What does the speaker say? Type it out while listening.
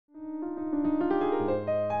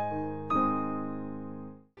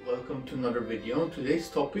welcome to another video. Today's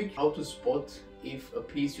topic: how to spot if a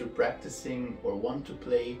piece you're practicing or want to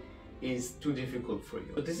play is too difficult for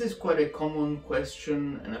you. So this is quite a common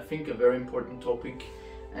question, and I think a very important topic,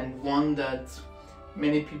 and one that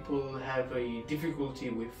many people have a difficulty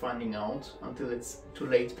with finding out until it's too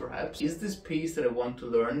late perhaps. Is this piece that I want to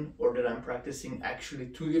learn or that I'm practicing actually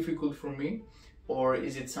too difficult for me? Or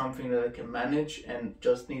is it something that I can manage and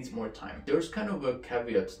just needs more time? There's kind of a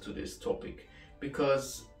caveat to this topic,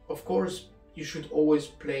 because of course you should always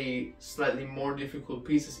play slightly more difficult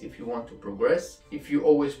pieces if you want to progress. If you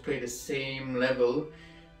always play the same level,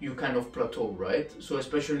 you kind of plateau, right? So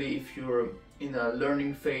especially if you're in a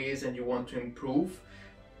learning phase and you want to improve,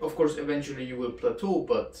 of course eventually you will plateau,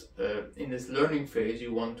 but in this learning phase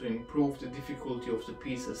you want to improve the difficulty of the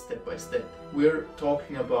pieces step by step. We're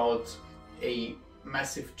talking about a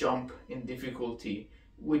massive jump in difficulty,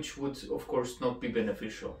 which would of course not be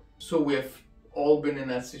beneficial. So we have all been in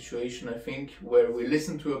that situation, I think, where we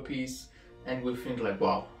listen to a piece and we think like,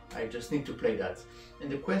 wow, I just need to play that. And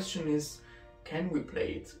the question is, can we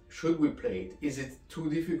play it? Should we play it? Is it too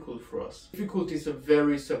difficult for us? Difficulty is a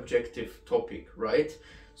very subjective topic, right?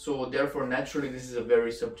 So therefore naturally this is a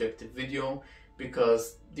very subjective video,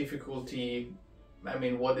 because difficulty, I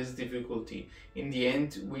mean, what is difficulty? In the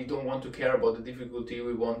end, we don't want to care about the difficulty,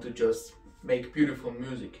 we want to just make beautiful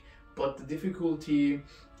music. But the difficulty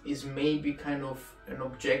is maybe kind of an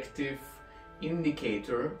objective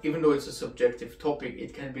indicator. Even though it's a subjective topic,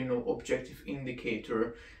 it can be an objective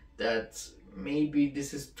indicator that maybe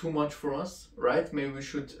this is too much for us, right? Maybe we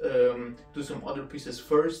should do some other pieces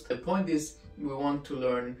first. The point is, we want to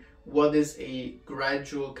learn what is a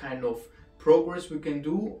gradual kind of progress we can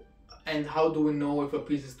do, and how do we know if a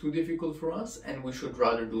piece is too difficult for us and we should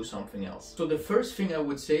rather do something else. So the first thing I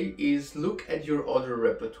would say is look at your other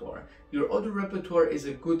repertoire. Your other repertoire is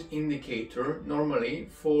a good indicator normally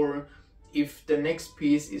for if the next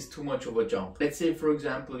piece is too much of a jump. Let's say, for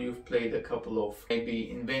example, you've played a couple of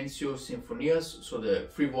maybe Invencio Sinfonias, so the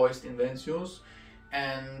free-voiced Invencios,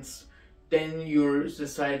 and then you're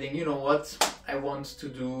deciding, you know what, I want to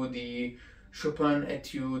do the Chopin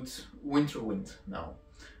Etude Winter Wind now.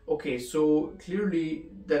 Okay, so clearly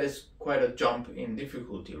that is quite a jump in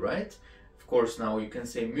difficulty, right? Of course, now you can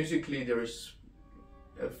say musically there's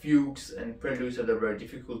fugues and preludes that are very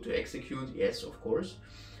difficult to execute, yes, of course.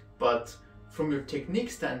 But from your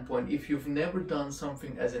technique standpoint, if you've never done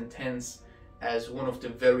something as intense as one of the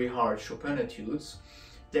very hard Chopin etudes,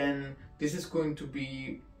 then this is going to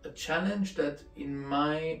be a challenge that, in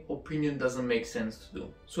my opinion, doesn't make sense to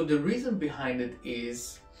do. So the reason behind it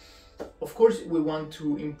is, of course, we want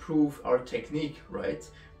to improve our technique, right?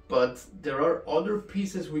 But there are other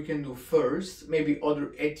pieces we can do first, maybe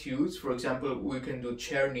other etudes. For example, we can do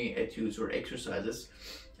Czerny etudes or exercises,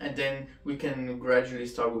 and then we can gradually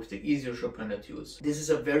start with the easier Chopin etudes. This is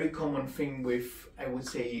a very common thing with, I would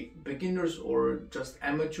say, beginners or just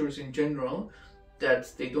amateurs in general,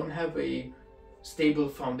 that they don't have a stable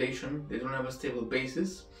foundation, they don't have a stable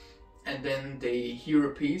basis, and then they hear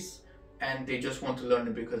a piece and they just want to learn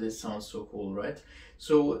it because it sounds so cool, right?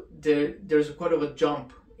 So there's quite of a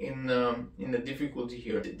jump in the difficulty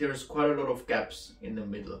here. There's quite a lot of gaps in the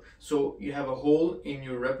middle. So you have a hole in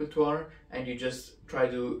your repertoire and you just try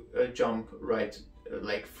to jump right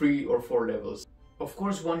like 3 or 4 levels. Of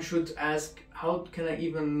course, one should ask, how can I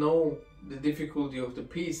even know the difficulty of the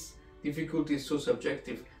piece? Difficulty is so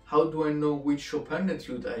subjective. How do I know which Chopin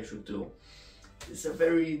etude I should do? It's a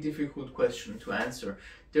very difficult question to answer.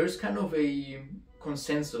 There's kind of a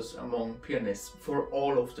consensus among pianists for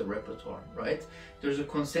all of the repertoire, right? There's a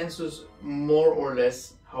consensus more or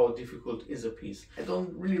less how difficult is a piece. I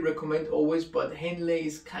don't really recommend always, but Henley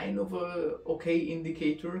is kind of a okay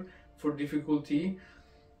indicator for difficulty.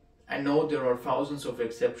 I know there are thousands of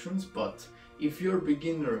exceptions, but if you're a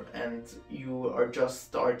beginner and you are just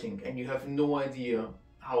starting and you have no idea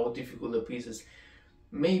how difficult a piece is,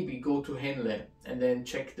 maybe go to Henley and then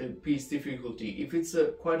check the piece difficulty. If it's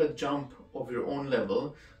quite a jump of your own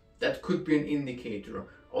level, that could be an indicator.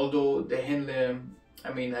 Although the Henley,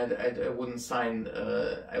 I mean, I wouldn't sign,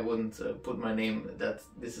 I wouldn't put my name that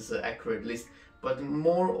this is an accurate list, but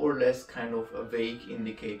more or less kind of a vague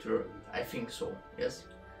indicator, I think so, yes.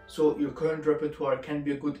 So your current repertoire can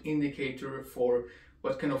be a good indicator for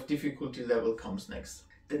what kind of difficulty level comes next.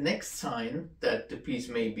 The next sign that the piece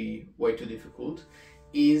may be way too difficult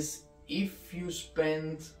is if you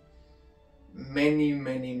spend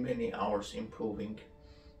many hours improving,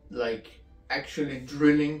 like actually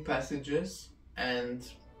drilling passages and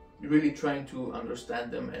really trying to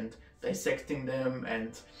understand them and dissecting them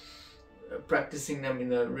and practicing them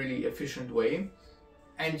in a really efficient way,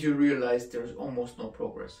 and you realize there's almost no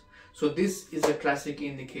progress. So this is a classic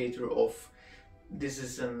indicator of this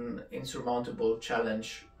is an insurmountable challenge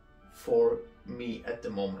for me at the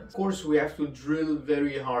moment. Of course, we have to drill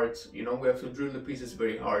very hard, you know, we have to drill the pieces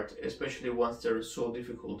very hard, especially once they're so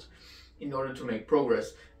difficult, in order to make progress.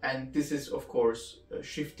 And this is, of course,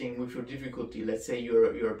 shifting with your difficulty. Let's say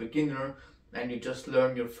you're a beginner and you just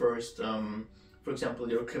learn your first, for example,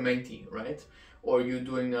 your Clementi, right? Or you're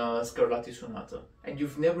doing a Scarlatti sonata, and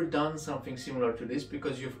you've never done something similar to this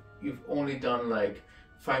because you've only done like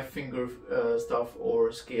 5-finger stuff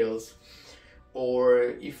or scales. Or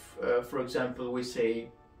if, for example, we say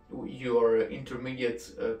you are intermediate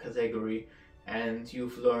category and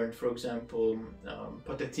you've learned, for example,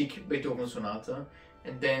 Pathétique Beethoven sonata,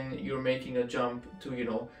 and then you're making a jump to, you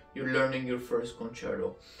know, you're learning your first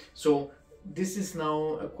concerto. So this is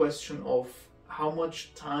now a question of how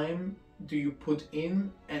much time do you put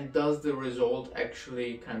in, and does the result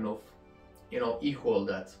actually kind of, you know, equal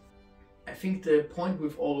that? I think the point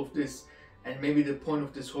with all of this, and maybe the point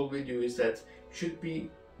of this whole video, is that you should be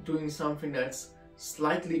doing something that's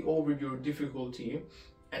slightly over your difficulty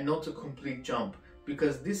and not a complete jump,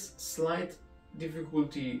 because this slight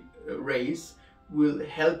difficulty raise will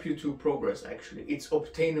help you to progress. Actually, it's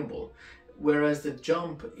obtainable, whereas the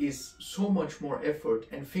jump is so much more effort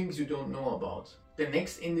and things you don't know about. The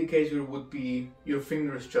next indicator would be your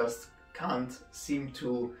fingers just can't seem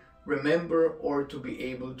to remember or to be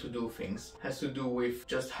able to do things. Has to do with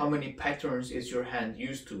just how many patterns is your hand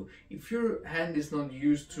used to. If your hand is not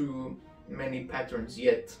used to many patterns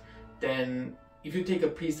yet, then if you take a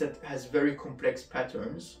piece that has very complex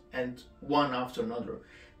patterns and one after another,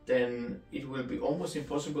 then it will be almost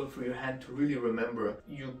impossible for your hand to really remember.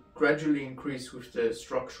 You gradually increase with the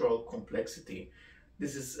structural complexity.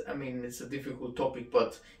 This is, I mean, it's a difficult topic,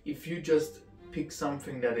 but if you just pick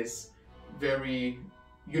something that is very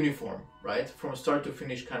uniform, right, from start to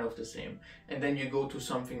finish kind of the same, and then you go to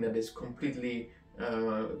something that is completely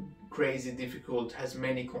crazy difficult, has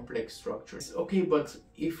many complex structures. Okay, but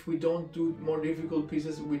if we don't do more difficult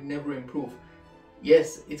pieces, we never improve.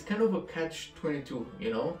 Yes, it's kind of a catch-22,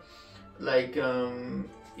 you know, like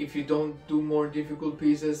if you don't do more difficult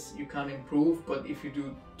pieces, you can't improve, but if you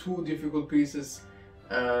do too difficult pieces,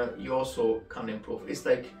 you also can't improve. It's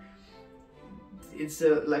like, it's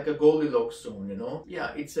like a Goldilocks zone, you know.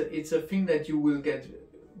 Yeah, it's a thing that you will get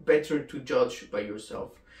better to judge by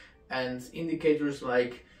yourself. And indicators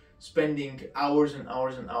like spending hours and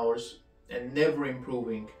hours and hours and never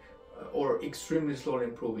improving, or extremely slowly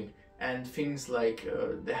improving, and things like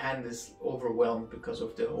the hand is overwhelmed because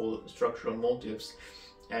of the whole structural motifs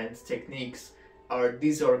and techniques,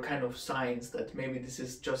 these are kind of signs that maybe this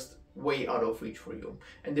is just way out of reach for you.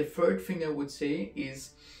 And the third thing I would say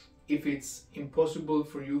is, if it's impossible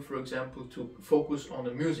for you, for example, to focus on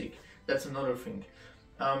the music, that's another thing.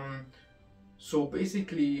 So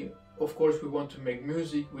basically, of course, we want to make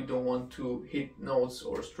music, we don't want to hit notes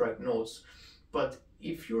or strike notes, but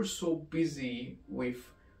if you're so busy with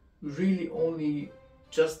really only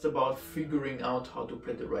just about figuring out how to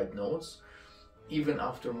play the right notes, even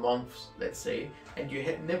after months, let's say, and you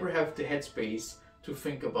never have the headspace to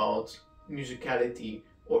think about musicality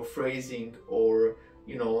or phrasing or,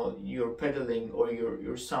 you know, your pedaling or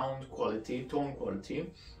your sound quality, tone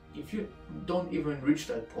quality, if you don't even reach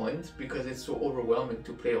that point because it's so overwhelming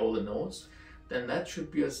to play all the notes, then that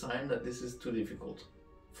should be a sign that this is too difficult.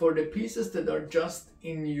 For the pieces that are just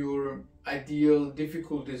in your ideal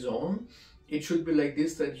difficulty zone, it should be like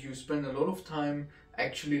this, that you spend a lot of time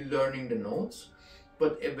actually learning the notes,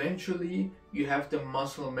 but eventually you have the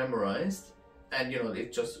muscle memorized and, you know,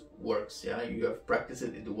 it just works. Yeah, you have practiced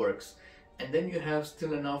it, it works. And then you have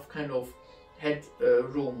still enough kind of head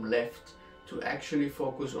room left to actually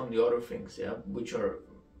focus on the other things, yeah, which are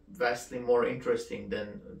vastly more interesting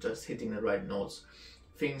than just hitting the right notes.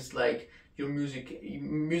 Things like your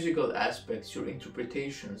musical aspects, your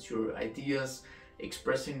interpretations, your ideas,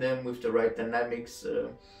 expressing them with the right dynamics,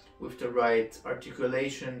 with the right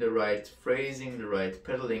articulation, the right phrasing, the right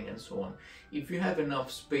pedaling, and so on. If you have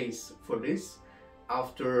enough space for this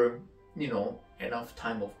after, you know, enough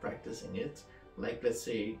time of practicing it, like let's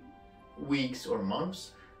say weeks or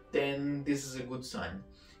months, then this is a good sign.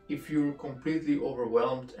 If you're completely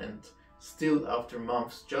overwhelmed and still after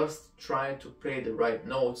months just try to play the right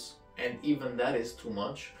notes, and even that is too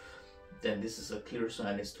much, then this is a clear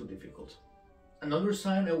sign it's too difficult. Another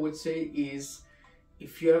sign I would say is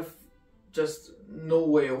if you have just no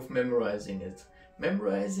way of memorizing it.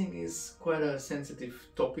 Memorizing is quite a sensitive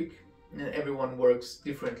topic and everyone works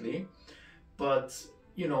differently, but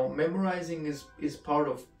you know, memorizing is part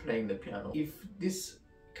of playing the piano. If this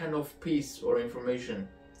kind of piece or information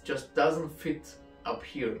just doesn't fit up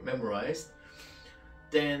here memorized,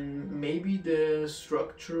 then maybe the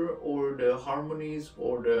structure or the harmonies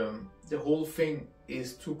or the whole thing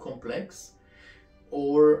is too complex,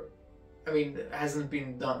 or I mean, it hasn't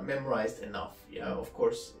been memorized enough. Yeah, of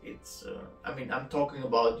course, it's I mean, I'm talking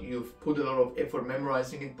about you've put a lot of effort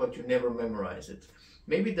memorizing it, but you never memorize it.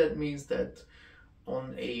 Maybe that means that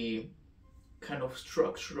on a kind of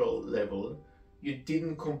structural level, you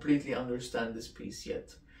didn't completely understand this piece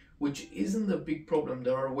yet, which isn't a big problem.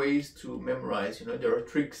 There are ways to memorize, you know, there are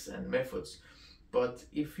tricks and methods. But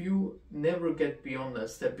if you never get beyond that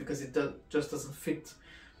step because it just doesn't fit,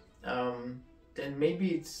 then maybe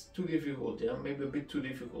it's too difficult, yeah, maybe a bit too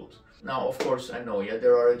difficult. Now, of course, I know, yeah,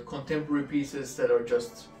 there are contemporary pieces that are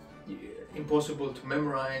just impossible to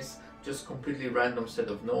memorize, just completely random set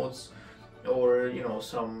of notes, or, you know,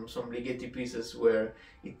 some ligeti pieces where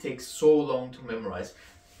it takes so long to memorize.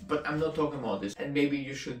 But I'm not talking about this. And maybe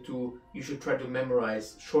you should try to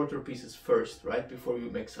memorize shorter pieces first, right, before you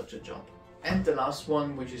make such a jump. And the last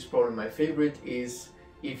one, which is probably my favorite, is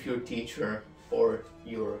if your teacher or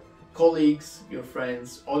your colleagues, your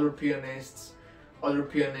friends, other pianists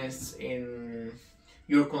in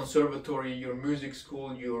your conservatory, your music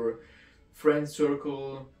school, your friend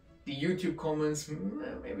circle, the YouTube comments,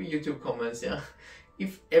 maybe YouTube comments, yeah.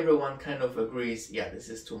 If everyone kind of agrees, yeah, this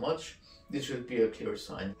is too much, this should be a clear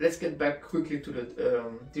sign. Let's get back quickly to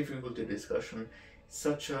the difficulty discussion.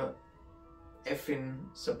 Such a effing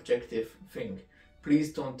subjective thing.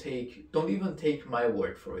 Please don't even take my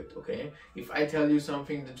word for it, okay? If I tell you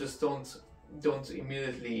something, just don't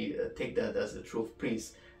immediately take that as the truth,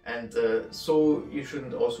 please. And so you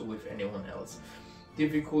shouldn't also with anyone else.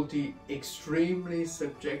 Difficulty, extremely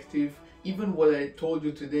subjective. Even what I told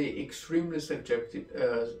you today, extremely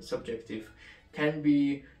subjective, can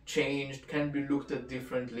be changed, can be looked at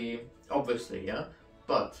differently, obviously, yeah?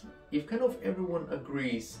 But if kind of everyone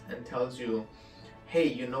agrees and tells you, hey,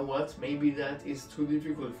 you know what, maybe that is too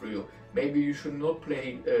difficult for you, maybe you should not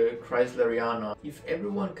play Chrysleriana. If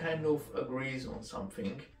everyone kind of agrees on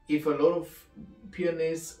something, if a lot of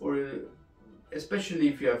pianists, or especially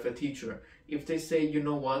if you have a teacher, if they say, you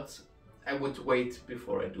know what, I would wait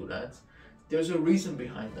before I do that, there's a reason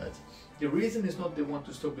behind that. The reason is not they want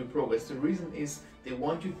to stop your progress, the reason is they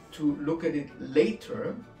want you to look at it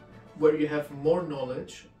later, where you have more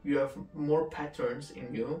knowledge, you have more patterns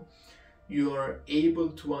in you, you are able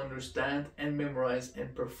to understand and memorize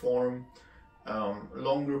and perform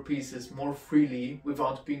longer pieces more freely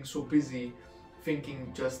without being so busy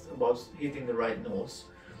thinking just about hitting the right notes.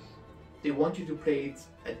 They want you to play it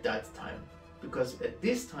at that time, because at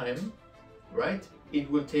this time, right, it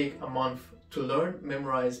will take a month to learn,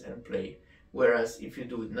 memorize and play. Whereas if you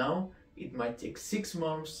do it now, it might take 6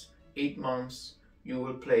 months, 8 months, you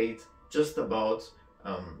will play it just about,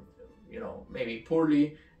 you know, maybe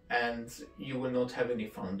poorly, and you will not have any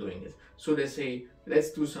fun doing it. So they say,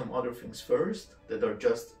 let's do some other things first that are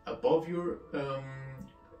just above your,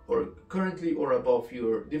 or currently or above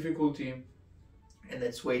your difficulty, and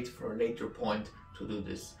let's wait for a later point to do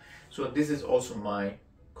this. So this is also my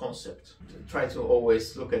concept. Try to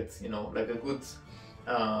always look at, you know, like a good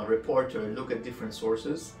reporter, look at different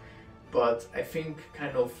sources. But I think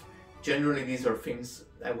kind of generally these are things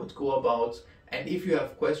I would go about. And if you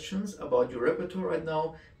have questions about your repertoire right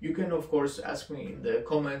now, you can of course ask me in the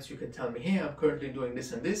comments. You can tell me, hey, I'm currently doing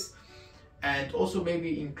this and this, and also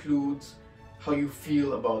maybe include how you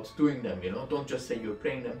feel about doing them, you know, don't just say you're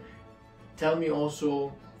playing them. Tell me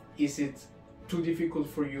also, is it too difficult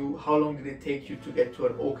for you? How long did it take you to get to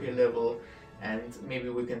an okay level? And maybe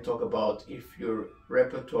we can talk about if your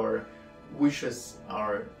repertoire wishes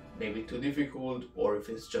are maybe too difficult, or if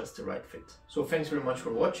it's just the right fit. So thanks very much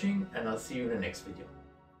for watching, and I'll see you in the next video.